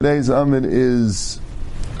Today's Amid is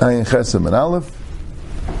Ayin Chesem and Aleph,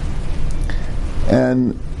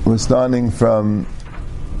 and we're starting from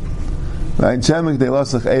right. Shemek de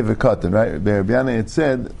Lasach Aver Katan. Right, Rabbi Yana had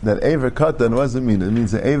said that Aver Katan. What does it mean? It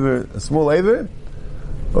means a small Aver,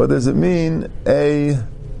 or does it mean a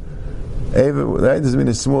Aver? Right? Does it mean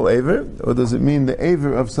a small Aver, or does it mean the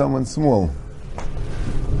Aver of someone small?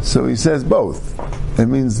 So he says both. It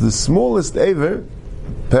means the smallest Aver,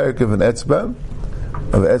 parak of an etzba.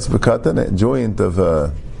 Of etzba katan, a joint of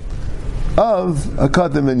a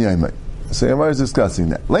katan ben yaimai. So Yamar is discussing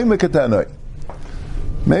that. Leima katanoi.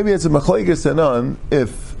 Maybe it's a machlekes tanan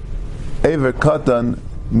if aver katan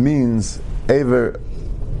means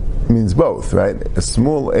both, right? A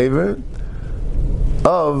small aver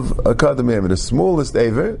of a katan ben yaimai, the smallest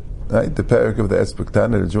aver, right? The parak of the etzba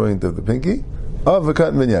katan, the joint of the pinky, of a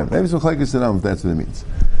katan ben yaimai. Maybe it's machlekes tanan if that's what it means.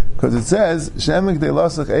 Because it says, Shemek de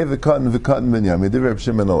Lasach Eva Katan v'Katan Ben Yam. Yediv Reb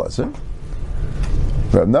Shimon Elazar.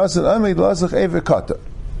 Reb Nasan Amid Lasach Eva Katan.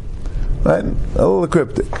 Right? A little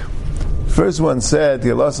cryptic. First one said,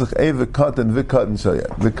 Lasach Eva Katan v'Katan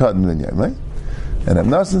v'Katan Ben Yam. Right? And Reb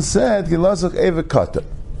Nasan said, Lasach Eva Katan.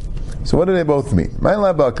 So what do they both mean? Mein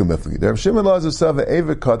Labakam Mifli. Reb Shimon Elazar Sava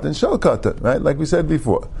Eva Katan Shal Katan. Right? Like we said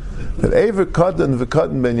before. That Eva Katan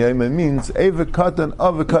v'Katan Ben Yam means Eva Katan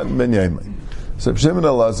of a Katan Ben Yam. So Shimon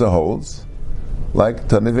Elazar holds like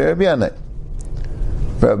Tani Rabbi Yana.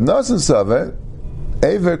 Reb Nasan Saver,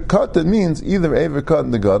 Aver Katan means either Aver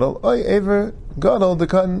Katan the Gadol or Aver Gadol the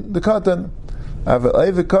Katan.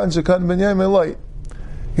 Aver Katan Shekatan Ben Yaimai Light.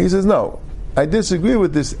 He says no. I disagree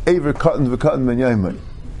with this Aver Katan v'Katan Ben Yaimai.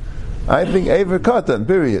 I think Aver Katan.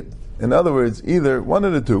 Period. In other words, either one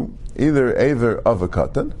of the two, either Aver of a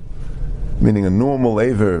Katan, meaning a normal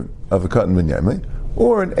Aver of a Katan Ben Yaimai,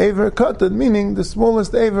 or an Aver Katan, meaning the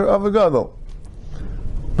smallest Aver of a Gadol.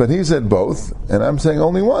 But he said both, and I'm saying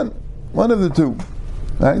only one of the two.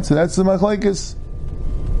 Right? So that's the machlekes.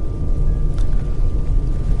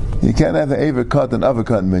 You can't have an Aver Katan of a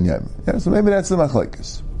Katan Ben Yaimai. Yeah, so maybe that's the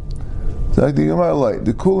machlekes. So like the Gemara light,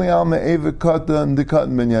 the Kuli Alma Aver Katan, the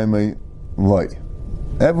Katan Ben Yaimai light.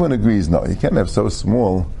 Everyone agrees, no, you can't have so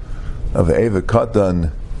small of an Aver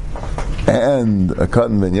Katan and a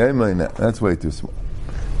Katan Ben Yaimai. No, that's way too small.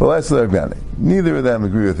 Well, that's Rabbi Yana. Neither of them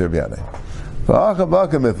agree with Rabbi Yana.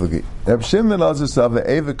 Reb Shimon Elazar Sava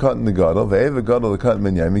Eva Katan the Gadol, ve'Eva Gadol the Katan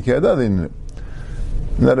Ben Yaimai ke'adadin.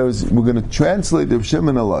 In other words, we're going to translate Reb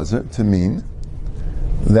Shimon Elazar to mean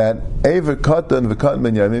that Eva Katan the Katan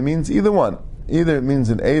Ben Yaimai means either one. Either it means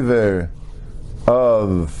an Aver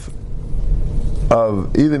either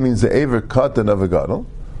means the Aver Katan of a Gadol,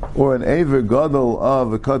 or an Aver Gadol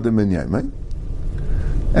of a Katan Ben Yaimai.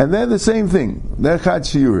 And they're the same thing. They're Chad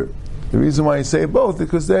Shiurim. The reason why I say both is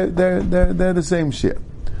because they're the same share.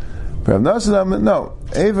 Rav Nasan, no.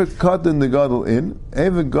 Aver Katan the Gadol in,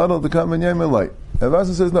 Aver Gadol the Katan Ben Yaimai light. Rav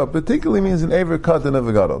Nasan says no. Particularly means an Aver Katan of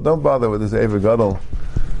a Gadol. Don't bother with this Aver Gadol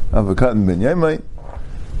of a Katan Ben Yaimai.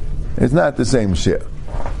 It's not the same share.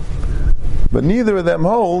 But neither of them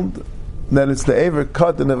hold that it's the Aver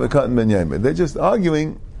Katan of a Katan Ben Yaimai. They're just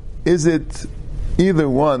arguing, is it either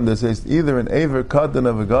one that says either an Aver Katan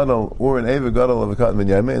of a Gadol or an Aver Gadol of a Katan Ben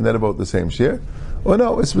Yaimai, and they're about the same share? Or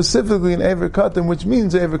no, it's specifically an Aver Katan, which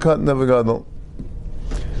means Aver Katan of a Gadol.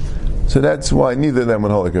 So that's why neither of them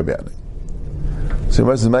would hold like Rabbi Yana. So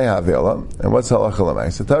what's the Me'havela, and what's Halacha L'may?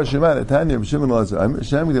 So Tar Shemad, Tanya, Reb Shimon Elazar,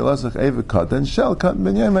 Shem G'dei Lasach Aver Katan, Shel Katan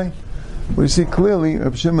Ben Yaimai. We see clearly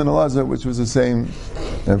Reb Shimon Elazar, which was the same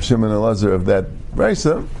Reb Shimon Elazar of that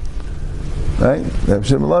Brisa, right? Reb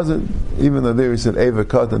Shimon Elazar, even though there he said Eva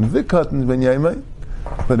Katan v'Katan Ben Yaimai,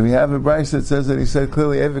 but we have a brayso that says that he said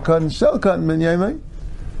clearly Eva Katan Shel Katan Ben Yaimai.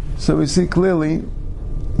 So we see clearly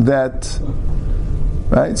that,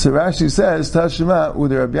 right? So Rashi says Tashema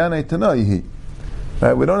with Rabbi Yana Tanoihi.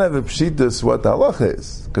 Right? We don't have a pshitus what the halacha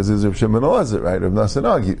is because there's Reb Shimon Elazar, right? Reb Nasan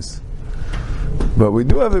argues, but we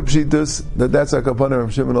do have a pshitus that's a kapana of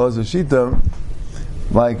Reb Shimon Elazar shita,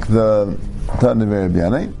 like the Tana of Rabbi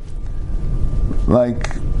Yana.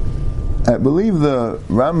 Like, I believe the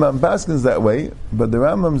Rambam paskins that way, but the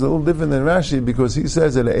Rambam's a little different than Rashi because he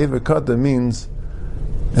says that Aver Katan means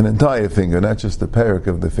an entire finger, not just the parak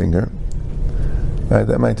of the finger. Right?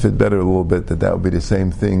 That might fit better a little bit. That would be the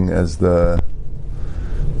same thing as the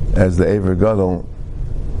Aver Gadol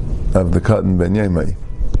of the Katan Ben Yaimai.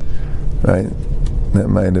 Right? That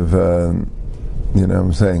might have,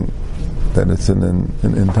 I'm saying that it's an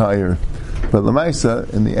entire. But Lamaisa,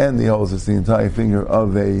 in the end, he holds it's the entire finger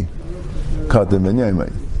of a Katan Ben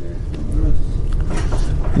Yaimai.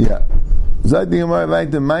 Yeah. Zayt the Gemara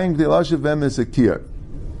like the Mayim G'dei Lashav Em is a killer.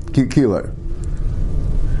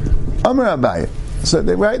 Amar Abaye. So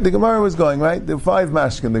right, the Gemara was going, right? The 5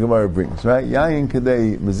 mashkin the Gemara brings, right? Yayin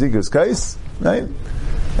kadei mezigas kais, right?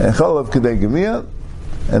 And cholav kadei gemia,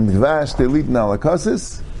 and gvash delitin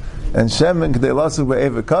alakasis, and shemen kadei lasu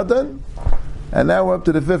be'eva katan, and now we're up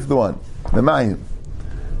to the 5th one, the mayim.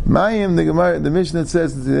 Mayim, the Gemara, the Mishnah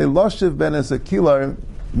says the loshev ben as a kilar,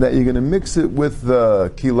 that you're going to mix it with the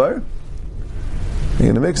kilar.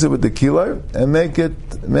 You're going to mix it with the kilar and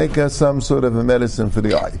make some sort of a medicine for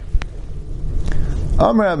the eye.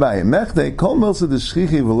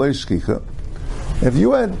 If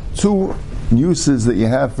you had 2 uses that you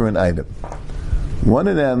have for an item, one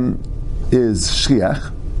of them is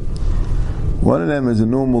shchiach, one of them is a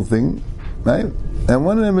normal thing, right? And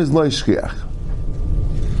one of them is lo shchiach.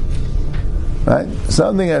 Right?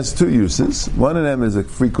 Something has 2 uses. One of them is a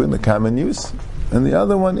frequent, a common use, and the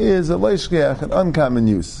other one is a lo shchiach, an uncommon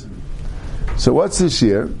use. So what's the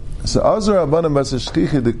shear? So azar abanam bas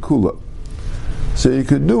shchicha de kula. So you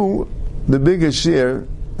could do the bigger shear,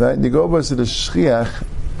 right? You go bas to the shchiach,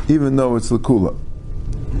 even though it's the kula.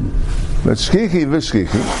 But shchichi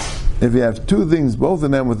v'shchichi, if you have 2 things, both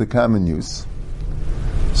of them with a common use,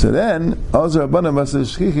 so then azar abanam bas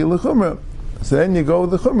shchichi l'chumra. So then you go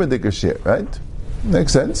with the chumra dikar shear, right?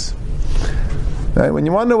 Makes sense. Right? When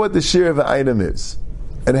you want to know what the shear of an item is,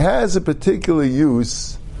 it has a particular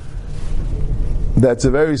use that's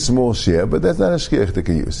a very small shear, but that's not a shkiach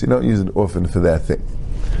use. You don't use it often for that thing.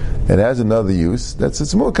 It has another use that's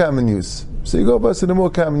its more common use. So you go bust to the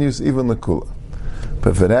more common use, even the kula.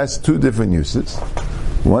 But if it has 2 different uses,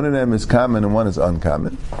 one of them is common and one is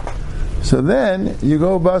uncommon, so then you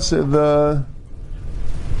go bust the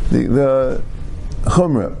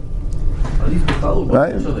chumra. Are these b'chal or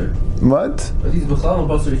right? Each other? What? Are these b'chal or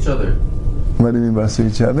basar each other? What do you mean basar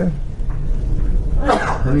each other?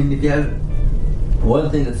 I mean, if you have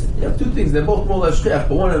one thing you have 2 things, they're both more or less shchiach,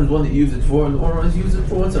 but one of them is one that you use it for, and the one is use it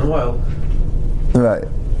for once in a while. Right,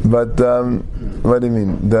 but what do you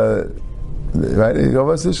mean? Right, you go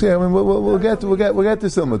basar shchiach. I mean, we'll get to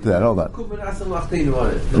similar to that. Hold on.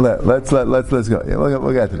 Let's go. Yeah,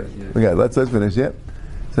 we'll get to that. Okay, let's finish. Yeah.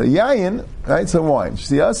 So yayin, right? So wine.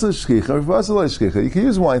 You can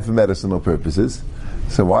use wine for medicinal purposes.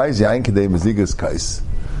 So why is yayin kadei mezigas kais?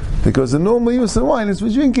 Because the normal use of wine is for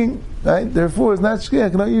drinking, right? Therefore, it's not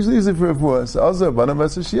shkiach. You don't usually use it for refuah. So also,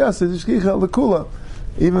 banavas shiyas is shkiach lekula.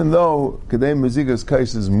 Even though kadei mezigas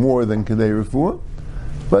kais is more than kadei refuah,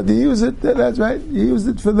 but you use it. That's right. You use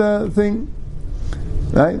it for the thing,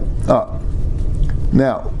 right?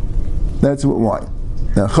 Now that's what wine.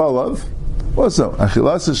 Now chalav. Also,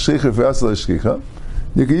 achilas shchicha for asal shchicha.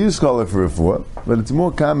 You can use chalav for refuah, but it's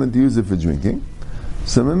more common to use it for drinking.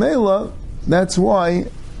 So memela, that's why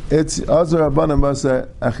it's azar abanam basa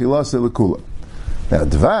achilas lekula. Now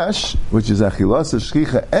dvash, which is achilas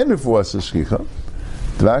shchicha and refuah shchicha,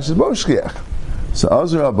 dvash is both shchiach. So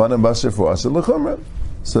azar abanam basa refuah lechumra.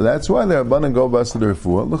 So that's why the abanam go basa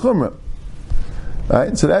refuah lechumra.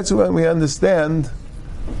 Right. So that's when we understand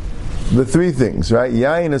the 3 things, right?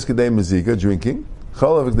 Yayin is kadei mezika, drinking.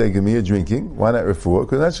 Cholav kadei gemia, drinking. Why not refuah?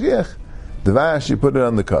 Because that's shchiach. Dvash, you put it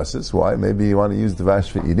on the kassis. Why? Maybe you want to use dvash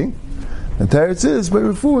for eating. And teretz is, but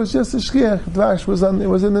refuah is just a shchiach. Dvash was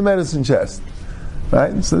in the medicine chest,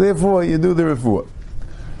 right? So therefore, you do the refuah,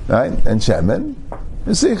 right? And shemen,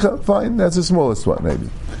 mesicha, fine. That's the smallest one, maybe.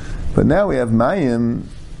 But now we have mayim,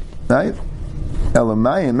 right? Right?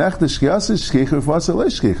 What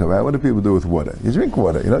do people do with water? You drink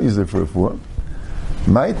water. You don't use it for refuah.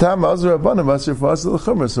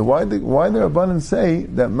 So why the Rabbanan say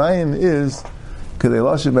that mayim is kadei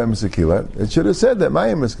lashiv b'misakila? It should have said that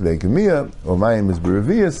mayim is kadei gemia or mayim is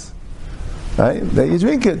b'revius, right? That you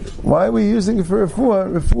drink it. Why are we using it for refuah?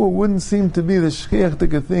 Refuah wouldn't seem to be the shchiach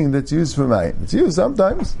thing that's used for mayim. It's used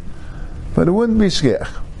sometimes, but it wouldn't be shchiach.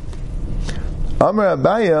 Amar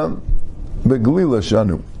Abaya beglila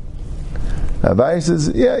shanu. Abaya says,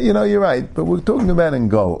 yeah, you're right, but we're talking about in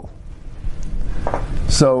Gol.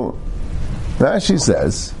 So Rashi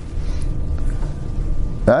says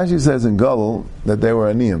in Gol that they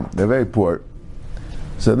were aniyim. They're very poor.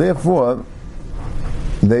 So therefore,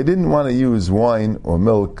 they didn't want to use wine or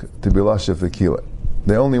milk to be lashev tequila.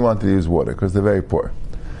 They only wanted to use water because they're very poor.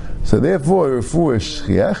 So therefore, refuah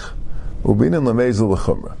shchiach ubinim lemezel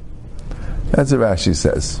l'chumra. That's what Rashi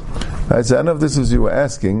says. Right, so I don't know if this was you were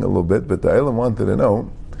asking a little bit, but the Eilam wanted to know.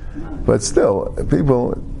 But still,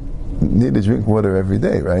 people need to drink water every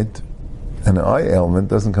day, right? And an eye ailment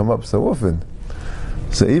doesn't come up so often.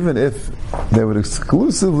 So even if they would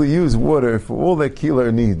exclusively use water for all their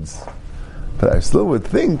keeler needs, but I still would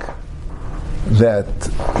think that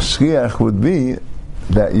shchiach would be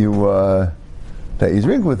that you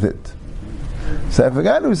drink with it. So I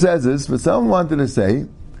forgot who says this, but someone wanted to say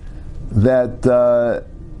that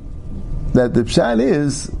that the pshat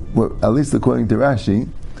is, well, at least according to Rashi,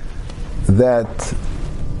 that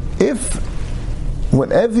if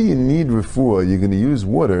whenever you need refuah, you're going to use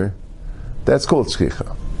water, that's called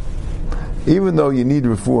shchicha. Even though you need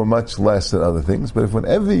refuah much less than other things, but if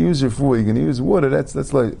whenever you use refuah, you're going to use water,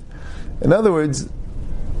 that's like, in other words,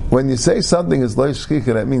 when you say something is lo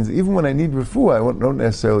shchicha, that means even when I need refuah, I don't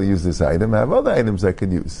necessarily use this item. I have other items I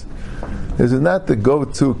could use. This is not the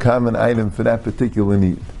go-to common item for that particular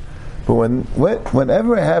need. But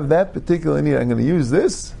whenever I have that particular need, I'm going to use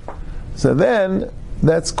this. So then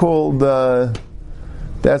that's called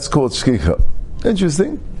shchicha.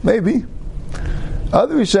 Interesting, maybe.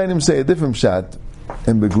 Other Rishonim say a different pshat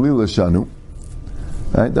in Beglila Shanu.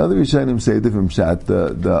 Right? The other Rishonim say a different pshat.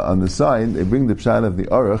 On the side, they bring the pshat of the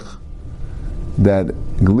Aruch that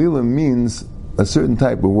Glila means a certain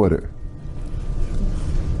type of water.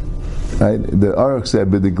 Right? The Aruch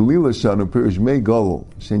said, "But the Glila Shanu perish may gol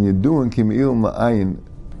shen yeduin kim ilim la'ayin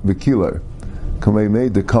v'kilar kamei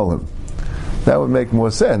made the kolim." That would make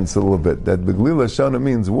more sense a little bit. That Beglila Shana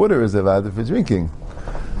means water is avada for drinking,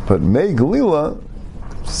 but Mei Glila,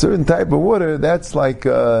 certain type of water, that's like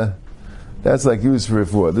used for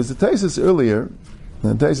refuah. There's a Taisus earlier,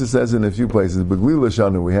 and Taisus says in a few places, Beglila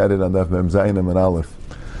Shana, we had it on Daf Mem Zayinim and Aleph.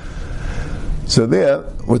 So there,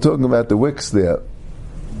 we're talking about the wicks there,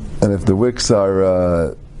 and if the wicks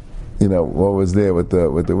are, what was there with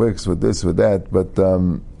the wicks, with this, with that, but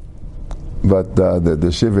the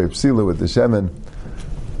shivrei psila with the shemen,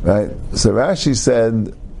 right? So Rashi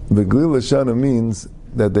said Beglila Shana means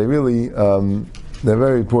that they really they're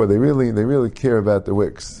very poor. They really care about the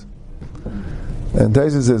wicks. And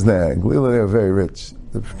Taisa says, nah, Glila, they were very rich.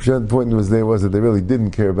 The point was that they really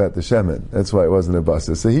didn't care about the shemen. That's why it wasn't a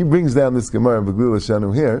basa. So he brings down this Gemara Beglila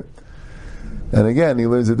Shanu here, and again he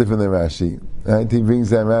learns it different than Rashi. Right? He brings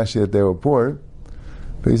down Rashi that they were poor,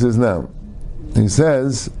 but he says no. He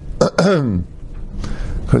says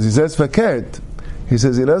because he says fakert. He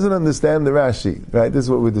says he doesn't understand the Rashi. Right? This is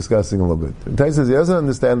what we're discussing a little bit. Tai says he doesn't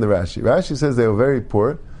understand the Rashi. Rashi says they were very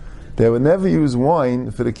poor. They would never use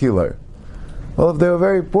wine for the kilar. Well, if they were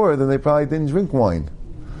very poor, then they probably didn't drink wine.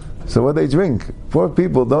 So what they drink? Poor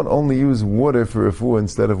people don't only use water for refuah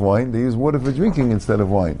instead of wine. They use water for drinking instead of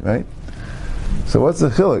wine. Right? So what's the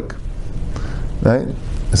chiluk? Right?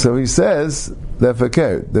 So he says that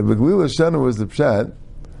fakert, the Beglila Shana was the pshat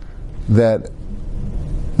that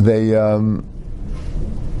they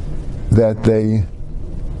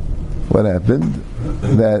what happened?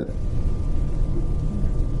 That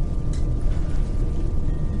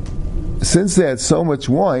since they had so much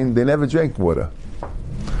wine, they never drank water.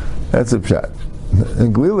 That's a pshat.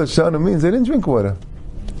 And Glila Shana means they didn't drink water.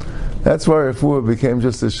 That's why refuah became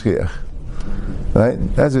just a shchiach. Right?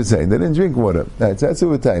 That's what it's saying. They didn't drink water. That's what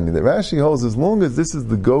we're telling. The Rashi holds as long as this is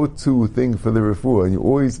the go-to thing for the refuah, and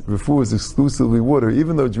refuah is exclusively water,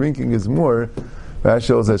 even though drinking is more, Rashi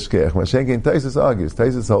holds as shchiach. Mashenkin Taisus argues.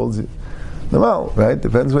 Taisus holds normal, right?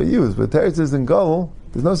 Depends what you use. But Taisus in Gol,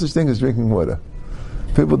 there's no such thing as drinking water.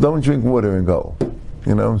 People don't drink water in Gol.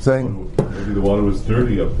 You know what I'm saying? Maybe the water was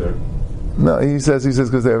dirty up there. No, he says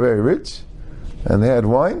because they were very rich, and they had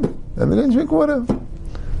wine, and they didn't drink water.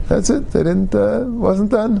 That's it. They didn't.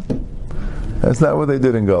 Wasn't done. That's not what they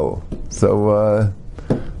did in Gol. So,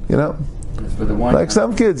 like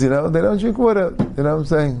some kids, they don't drink water. You know what I'm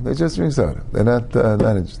saying? They just drink soda. They're not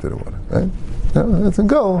interested in water, right? That's in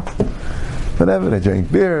Gol. Whenever they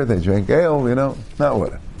drink beer, they drink ale. Not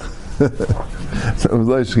water. So it was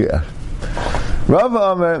like shchiach. Rav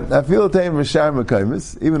Amar, I feel time Mishar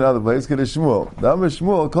Mekaymis, even other places, Kid Shmuel. The Amar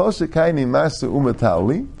Shmuel, Kol Shekaini Masu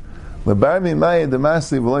Umatali, Labarmi Maya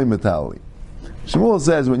Damasli V'loi Matali. Shmuel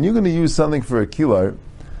says, when you're going to use something for a kilar,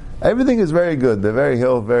 everything is very good. They're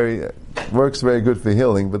very works very good for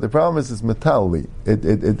healing, but the problem is it's metali.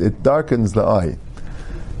 It darkens the eye.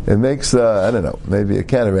 It makes, maybe a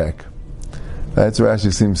cataract. That's what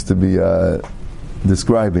Rashi seems to be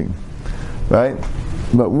describing. Right?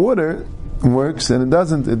 But water works, and it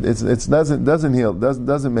doesn't heal,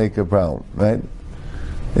 doesn't make a problem, right?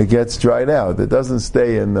 It gets dried out. It doesn't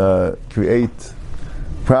stay and create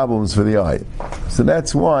problems for the eye. So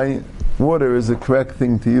that's why water is the correct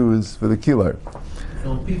thing to use for the kilar.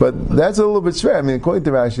 But that's a little bit strange. I mean, according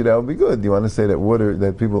to Rashi, that would be good. You want to say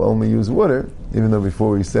that people only use water, even though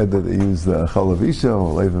before we said that they use chalavisha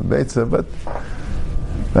or levin beitza, but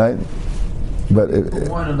right? But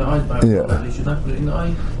wine on the eye, they should not put it in the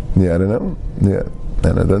eye. Yeah, I don't know. Yeah,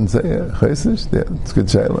 and it doesn't say chaysish. Yeah, it's good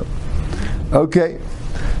shayla. Okay.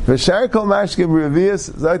 V'shar kol mashke b'revius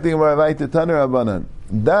zakti gemara vayte taner abanan.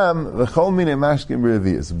 dam v'chol minei mashkin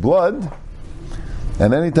b'revius. Blood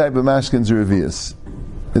and any type of mashkins are revius.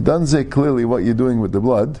 It doesn't say clearly what you're doing with the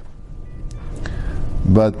blood,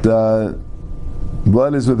 but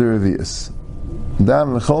blood is with the revius.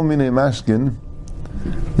 Dam v'chol minei mashkin.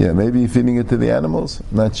 Yeah, maybe you're feeding it to the animals.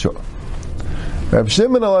 Not sure. Reb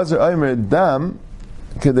Shimon Elazar Omer dam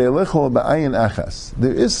kedei lichol ba'ayin achas.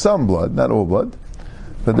 There is some blood, not all blood,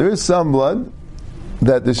 but there is some blood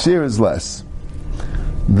that the shear is less.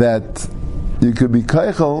 That you could be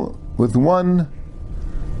kaichel with one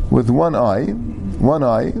eye.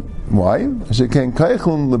 Why? Sheken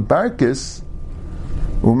kaichel lebarkis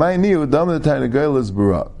umayni udam l'tarnagolas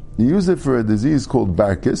bara. You use it for a disease called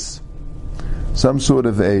barkis, some sort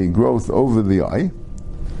of a growth over the eye.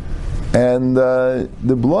 And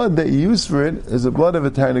the blood that you use for it is the blood of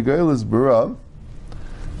a tarnagolas bara,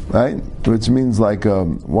 right? Which means like a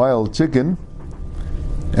wild chicken.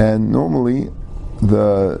 And normally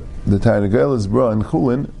the tarnagolas bara in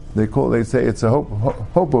Chulin, they say it's a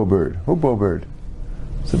hopo bird.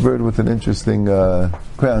 It's a bird with an interesting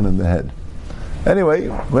crown in the head. Anyway,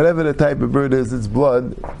 whatever the type of bird is, its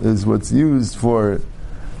blood is what's used for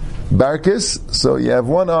barkis. So you have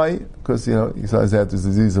one eye, because you sometimes have this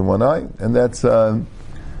disease in one eye, and that's a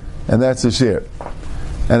shear.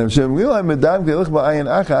 And there is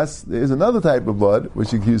another type of blood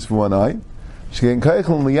which you can use for one eye.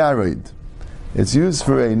 It's used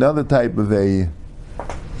for another type of a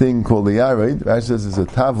thing called the yared. Rashi says it's a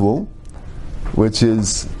tavlul, which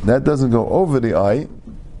is, that doesn't go over the eye,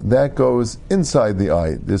 that goes inside the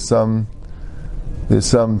eye. There's some, it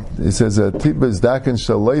says a tibas daken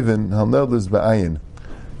shalevin halneldes ba'ayin.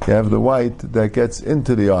 You have the white that gets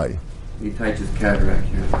into the eye. He touches cataract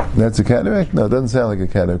here. That's a cataract? No, it doesn't sound like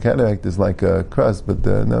a cataract. Cataract is like a crust, but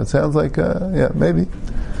no, it sounds like, maybe.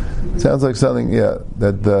 It sounds like something,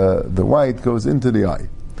 that the white goes into the eye.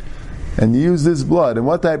 And you use this blood. And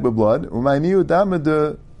what type of blood? Umayniu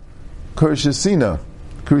damad kurshasina.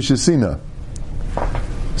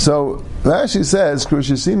 So Rashi says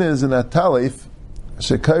kurshasina is an atalif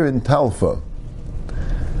shekarin talfa.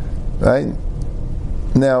 Right?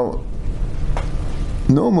 Now,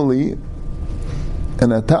 normally an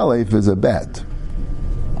atalif is a bat.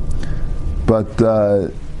 But I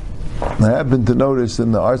happen to notice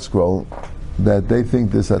in the art scroll that they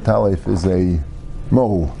think this atalif is a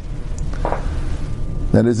mole.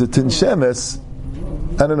 That is a tinshemes.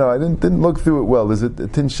 I don't know. I didn't look through it well.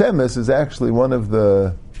 Tinshemes is actually one of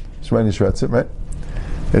the Shemini Shratzim, right?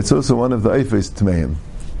 It's also one of the Eifes Tmeim.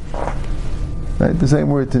 Right? The same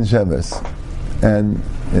word tinshemes. And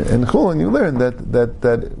in Chulin you learn that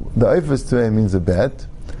the Eifes Tmeim means a bat,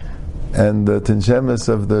 and the tinshemes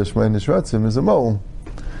of the Shemini Shratzim is a mole.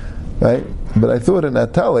 Right? But I thought an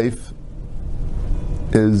atalif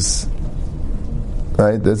is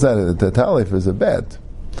right. That's not a atalif is a bat.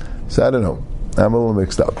 So I don't know. I'm a little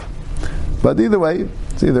mixed up. But either way,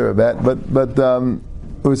 it's either a bat. But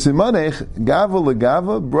usimanech gava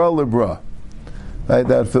legava bra lebra. Right?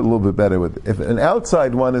 That would fit a little bit better with. If an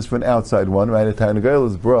outside one is for an outside one, right? A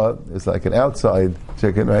tarnagolas bra is like an outside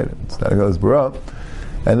chicken, right? It's tarnagolas bra,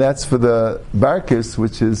 and that's for the barkis,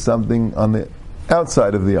 which is something on the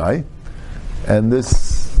outside of the eye. And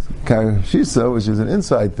this karshisa, which is an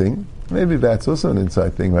inside thing, maybe that's also an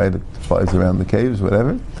inside thing, right? It flies around the caves,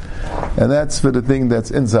 whatever. And that's for the thing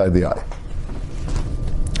that's inside the eye.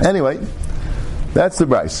 Anyway, that's the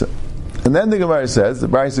Brisa. And then the Gemara says, the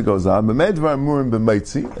Brisa goes on, B'medvar murim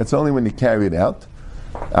b'meitzi, that's only when you carry it out.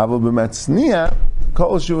 Aval b'metzniya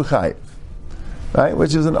kol shu chayiv. Right?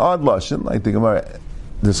 Which is an odd lashon, like the Gemara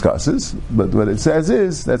discusses, but what it says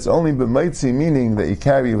is that's only b'meitzi, meaning that you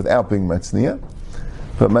carry without being metzniya.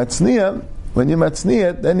 But metzniya, when you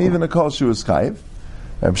metzniya, then even a kol shu is chayiv.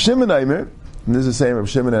 Reb Shimon Aimer, and this is the same Reb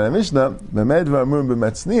Shimon and Mishnah, b'medvar murim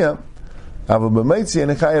b'metzniya, aval b'meitzi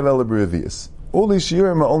and a chayiv el b'revius. All these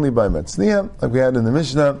shiurim are only by metzniya, like we had in the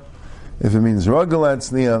Mishnah. If it means ragel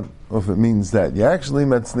metzniya, or if it means that you actually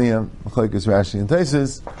metzniya, like is Rashi and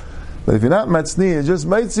Taisis. But if you're not metzniya, just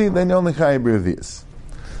meitzi, then you only chayiv b'revius.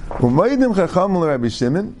 Umaydim chacham l'Rabbi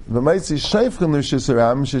Shimon, v'meitzi shayfchen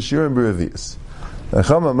l'shisaram sheshiurim b'revius.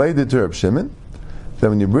 Chacham made it to Reb Shimon that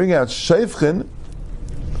when you bring out shayfchen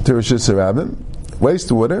to Rosh Hashanah,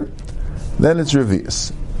 wastewater, then it's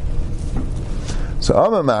revius. So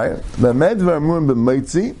Amamar, b'medvar murim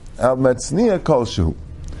b'meitzi, al metzniya kol shu.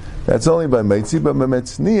 That's only by meitzi, but by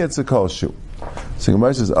metzniya it's a kol shu. So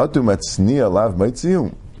Gemara says, atu metzniya lav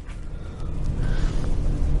meitziyu.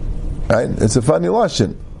 Right? It's a funny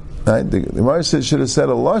lashon. Right? The Gemara should have said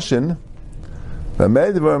a lashon, But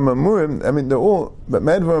medvar mamurim, I mean, they're all, but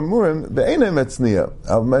medvar mamurim, the ain't metzniya.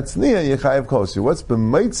 Av metzniya yechayev kosher. What's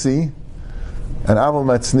b'meitzi and aval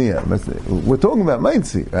metzniya? We're talking about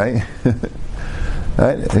meitzi, right?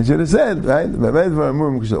 Right? It should have said, right? Medvar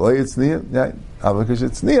mamurim kshaloi etzniya, right? Aval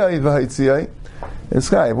kshetzniya yivahitziyai. It's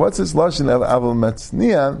chayev. What's this lashon of aval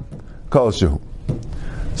metzniya kosher?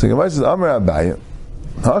 So Gemara says, Amar Abaye,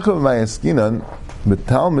 Hachav Mayaskinan,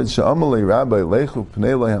 B'Talmud she'amalei Rabbi lechu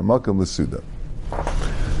pnei lo hamakam l'suda.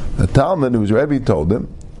 The Talmud, whose Rebbe told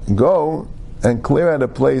him, go and clear out a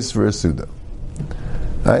place for a Suda.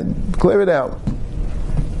 Right? Clear it out.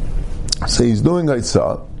 So he's doing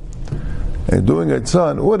Eitzah, and doing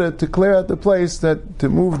Eitzah in order to clear out the place, that to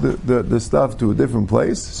move the stuff to a different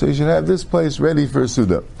place, so he should have this place ready for a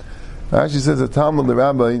Suda. Rashi says a Talmud, the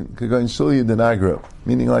Rabbi, could go and Shuli Denagra,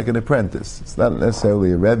 meaning like an apprentice. It's not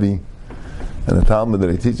necessarily a Rebbe and a Talmud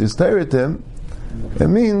that he teaches Torah to him. It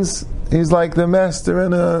means he's like the master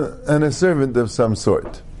and a servant of some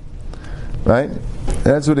sort. Right?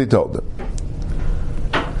 That's what he told him.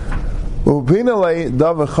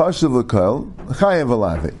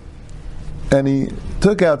 And he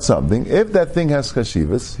took out something. If that thing has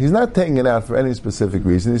chashivas, he's not taking it out for any specific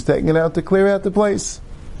reason. He's taking it out to clear out the place.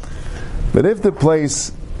 But if that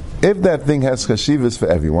thing has chashivas for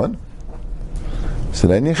everyone, so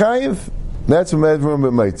then you chayiv. That's what medvar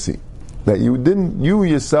b'meitzi. That you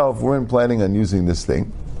yourself weren't planning on using this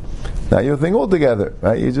thing. Now your thing altogether,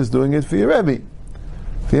 right? You're just doing it for your Rebbe,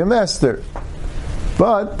 for your master.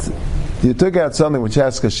 But you took out something which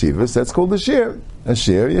has chashivas. That's called a shir. A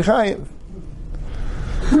shir you chayiv.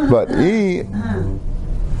 But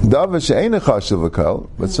davar she'ein chashiv v'kol,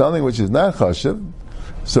 but something which is not chashiv.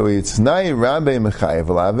 So it's nai rabbe mechayev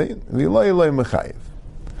alavi v'lo mechayev.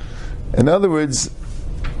 In other words,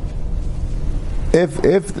 if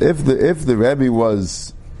the Rebbe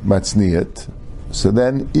was matzniyat, so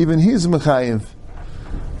then even he's mechayev.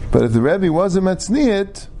 But if the Rebbe wasn't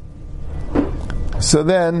matzniyat, so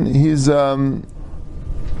then he's right.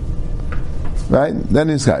 Then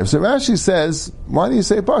he's chayev. So Rashi says, why do you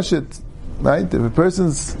say pashit? Right? If a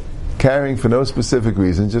person's carrying for no specific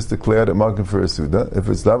reason, just to clear the magen for a suda, if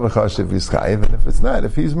it's davar chashiv, he's chayiv, and if it's not,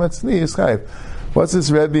 if he's matzni, he's chayiv. What's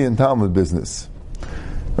this Rebbe and Talmud business?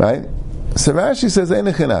 Right? So Rashi says, ein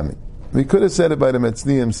echinami. We could have said it by the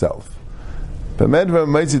matzni himself. But medvar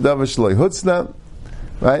meitzi davar shloi hutzna,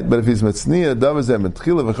 right? But if he's matzni, davar zeh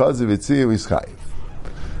metchila v'chazi v'tziyu, he's chayiv.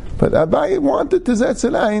 But Abaye wanted to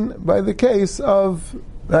zetzelain by the case of,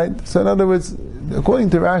 right? So in other words,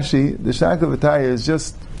 according to Rashi, the shakel v'taya is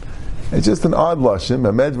just, it's just an odd lashon.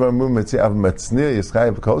 Medvar mumetzi av matzni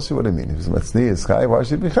yischayiv kosher. What do you mean? If he's matzni yischayiv, why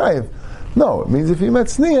should he be chayiv? No, it means if you're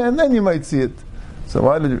matzni, and then you might see it. So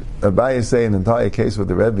why did Abaye say an entire case with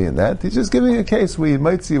the Rebbe in that? He's just giving a case where you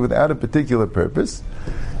might see without a particular purpose,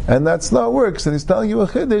 and that's not works. And he's telling you a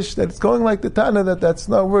chiddush that it's going like the Tana, that's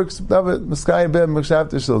not works. So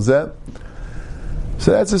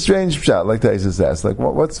that's a strange pshat, like Taisus asked. Like,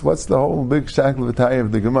 what's the whole big shackle of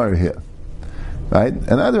the Gemara here? Right? And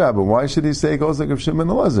Adrabah, why should he say it goes like a Shimon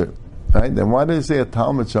Elazar? Right? Then why did he say a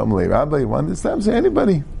Talmud Shamalei Rabbi? Why did he say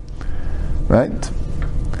anybody? Right?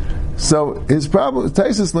 So his problem,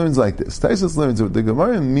 Taisus learns like this. Taisus learns what the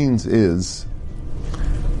Gemara means is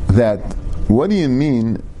that, what do you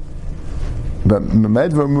mean? That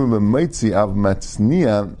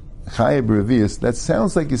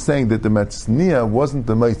sounds like you're saying that the matzniya wasn't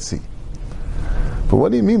the maitzi. But what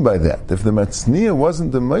do you mean by that? If the matzniya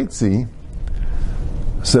wasn't the maitzi,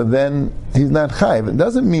 so then he's not chayiv. It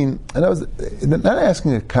doesn't mean, and I was not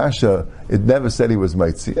asking a kasha, it never said he was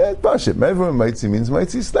maitzi. Bashit, medvar maitzi means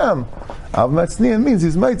maitzi stam. Av matzniya means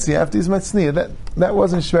he's maitzi after he's matzniya. That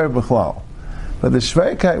wasn't shver b'chlal. But the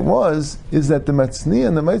shverkeit is that the matzniya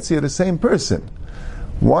and the maitzi are the same person.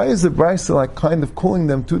 Why is the Brisa like kind of calling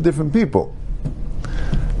them two different people?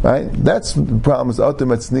 Right? That's the problem. Is out the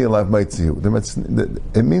matzniya lav maitzihu.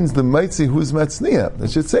 It means the maitzi who's matzniya. It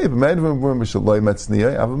should say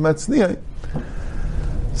matzniya av matzniya.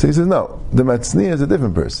 So he says no. The matzniya is a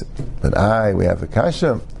different person. But we have a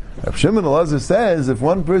kasha. Rav Shimon Elazar says if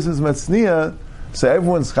one person's matzniya, so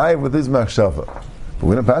everyone's chayiv with his machshava. But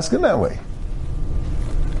we don't paskin that way.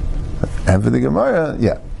 And for the Gemara,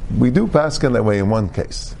 we do paskin that way in one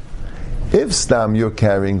case. If stam you're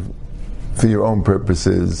carrying for your own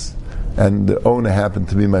purposes, and the owner happened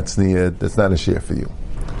to be matzniyah, that's not a share for you.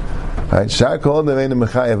 Right? Shar kol devein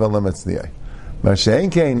mechayev ala matzniyah. Mashein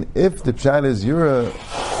kain, if the pshat is you're a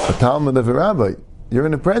talmud of a rabbi, you're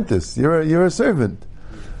an apprentice, you're a servant,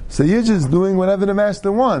 so you're just doing whatever the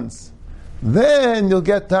master wants, then you'll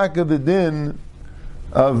get taka the din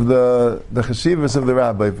of the chashivas of the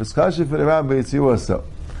rabbi. If it's kasha for the rabbi, it's you also.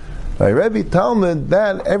 By Rebbe Talmud,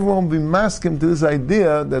 that everyone will be masking to this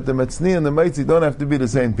idea that the Matzniah and the Meitzi don't have to be the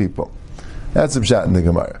same people. That's the pshat in the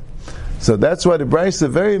Gemara. So that's why the Brisa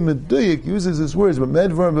very meduyik uses his words, but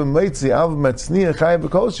medvar b'meitzi av Matzniah chayav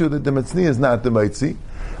b'kolshu, that the Matzniah is not the Meitzi.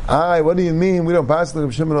 What do you mean? We don't pass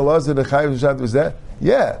like Shimon Elazar the chayav b'shat was that?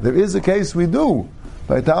 Yeah, there is a case we do.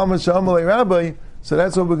 By Talmud Shamalei Rabbi, so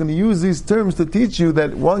that's why we're going to use these terms to teach you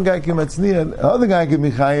that one guy can Matzniah, and the other guy can be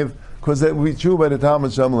chayav, because that will be true by the Talmud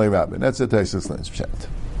Shamalei Rabbi. That's the Taisus Lens Pshat.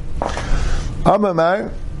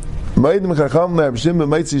 Amamar, Meidim Chacham Le'Abshim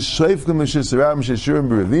B'Meitzi Sheifkim L'Shisarab M'Shishurim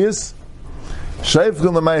B'Revius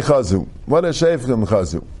Sheifkim L'May Chazu. What is Sheifkim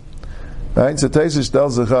Chazu? Right, so Taisus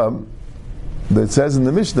tells Zacham that it says in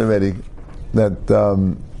the Mishnah already that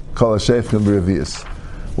Kol HaSheifkim B'Revius.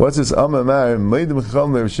 What's this Amamar, Meidim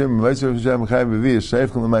Chacham Le'Abshim B'Meitzi B'Revius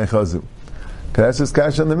Sheifkim L'May Chazu? That's this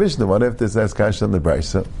kash on the Mishnah. What if this has kash on the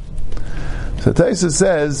Brisa? So Taisa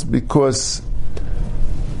says, because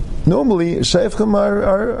normally sheifchim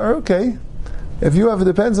are okay. If you have, it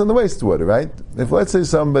depends on the wastewater, right? If let's say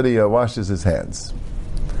somebody washes his hands,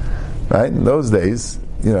 right? In those days,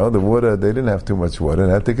 the water, they didn't have too much water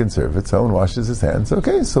and had to conserve it. Someone washes his hands.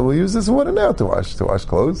 Okay, so we'll use this water now to wash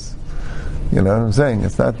clothes. You know what I'm saying?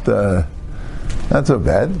 It's not so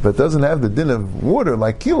bad, but it doesn't have the din of water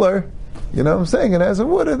like Kilar. You know what I'm saying? It has a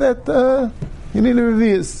water that you need to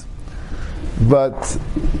revius. But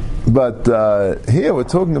here we're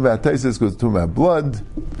talking about Taisus because we're talking about blood.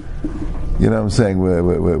 You know what I'm saying?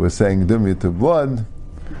 We're saying dumya to blood.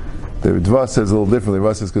 The Dvas says a little differently.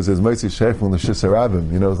 Dvas says because there's Meitzi Sheifim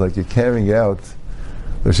L'Shisarabim. It's like you're carrying out.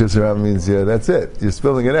 L'Shisarabim means that's it. You're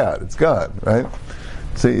spilling it out. It's gone, right?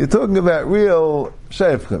 So you're talking about real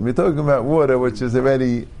Sheifim. You're talking about water which is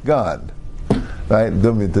already gone, right?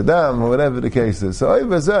 Dumya to dam, or whatever the case is.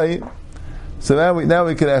 So now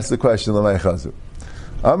we can ask the question, L'may Chazu.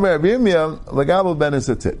 Amar Rabbi Yirmiyah, L'gabel ben is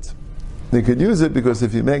a tit. You could use it because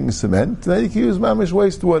if you're making cement, then you can use mamish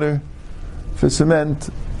wastewater for cement.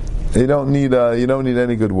 You don't need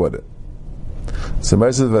any good water. So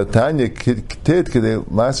Vatanya tit kedei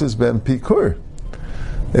masus ben pikur.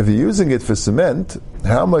 If you're using it for cement,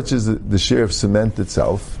 how much is the share of cement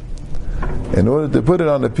itself? In order to put it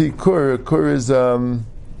on a pikur is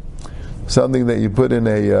something that you put in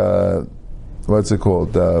a what's it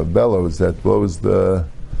called? Bellows that blows the.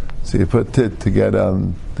 So you put tit to get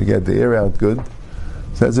the air out good.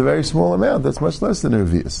 So that's a very small amount. That's much less than a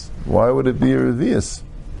revius. Why would it be a revius?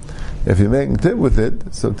 If you're making tit with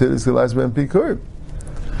it, so tit is gelas ben pikur.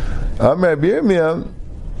 Amar Yirmiyah.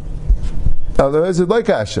 Otherwise, it's like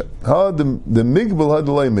Asha. How the migbal, how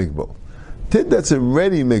the lay migbal. Tit that's a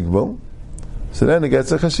ready migbal. So then it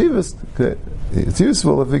gets a chashivas. It's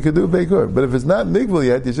useful if you could do bekur. But if it's not migbal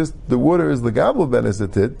yet, it's just the water is the gabel ben is a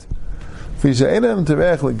tit. Fishainam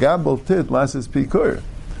terech legabel tit lasis pikur.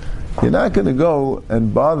 You're not going to go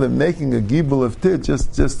and bother making a gibel of tit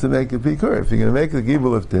just to make a pikur. If you're going to make a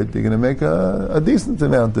gibel of tit, you're going to make a decent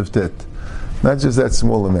amount of tit, not just that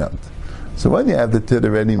small amount. So when you have the tit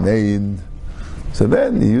already made, so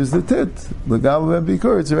then you use the tit. Legabel ben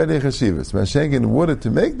pikur, it's already a chashivas. Mashenk in water to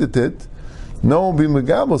make the tit. No one will be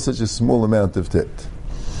megabel such a small amount of tit.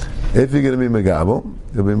 If you're going to be megabel,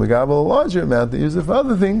 you'll be megabel a larger amount and use it for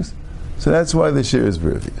other things. So that's why the share is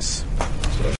previous.